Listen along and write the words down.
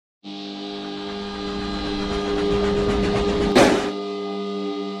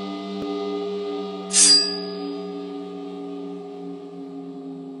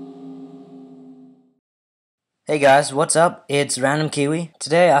Hey guys, what's up? It's Random Kiwi.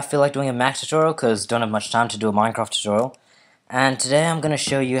 Today I feel like doing a Mac tutorial because don't have much time to do a Minecraft tutorial. And today I'm going to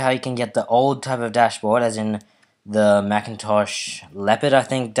show you how you can get the old type of dashboard, as in the Macintosh Leopard, I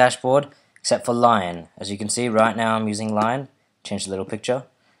think, dashboard, except for Lion. As you can see, right now I'm using Lion. Change the little picture.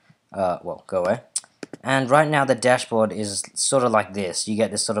 Well, go away. And right now the dashboard is sort of like this. You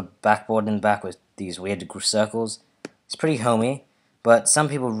get this sort of backboard in the back with these weird circles. It's pretty homey. But some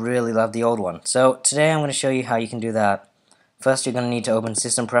people really love the old one. So today I'm going to show you how you can do that. First you're going to need to open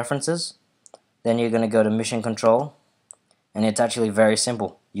System Preferences. Then you're going to go to Mission Control. And it's actually very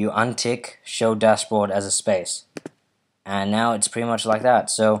simple. You untick Show Dashboard as a space. And now it's pretty much like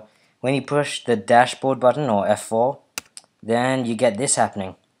that. So when you push the Dashboard button, or F4, then you get this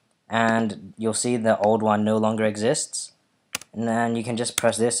happening. And you'll see the old one no longer exists. And then you can just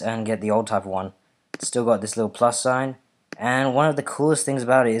press this and get the old type of one. It's still got this little plus sign. And one of the coolest things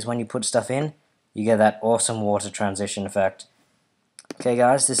about it is when you put stuff in, you get that awesome water transition effect. Okay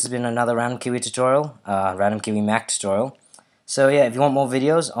guys, this has been another Random Kiwi tutorial, Random Kiwi Mac tutorial. So yeah, if you want more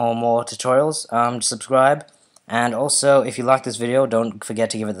videos or more tutorials, subscribe. And also, if you like this video, don't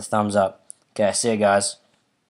forget to give it the thumbs up. Okay, see you guys.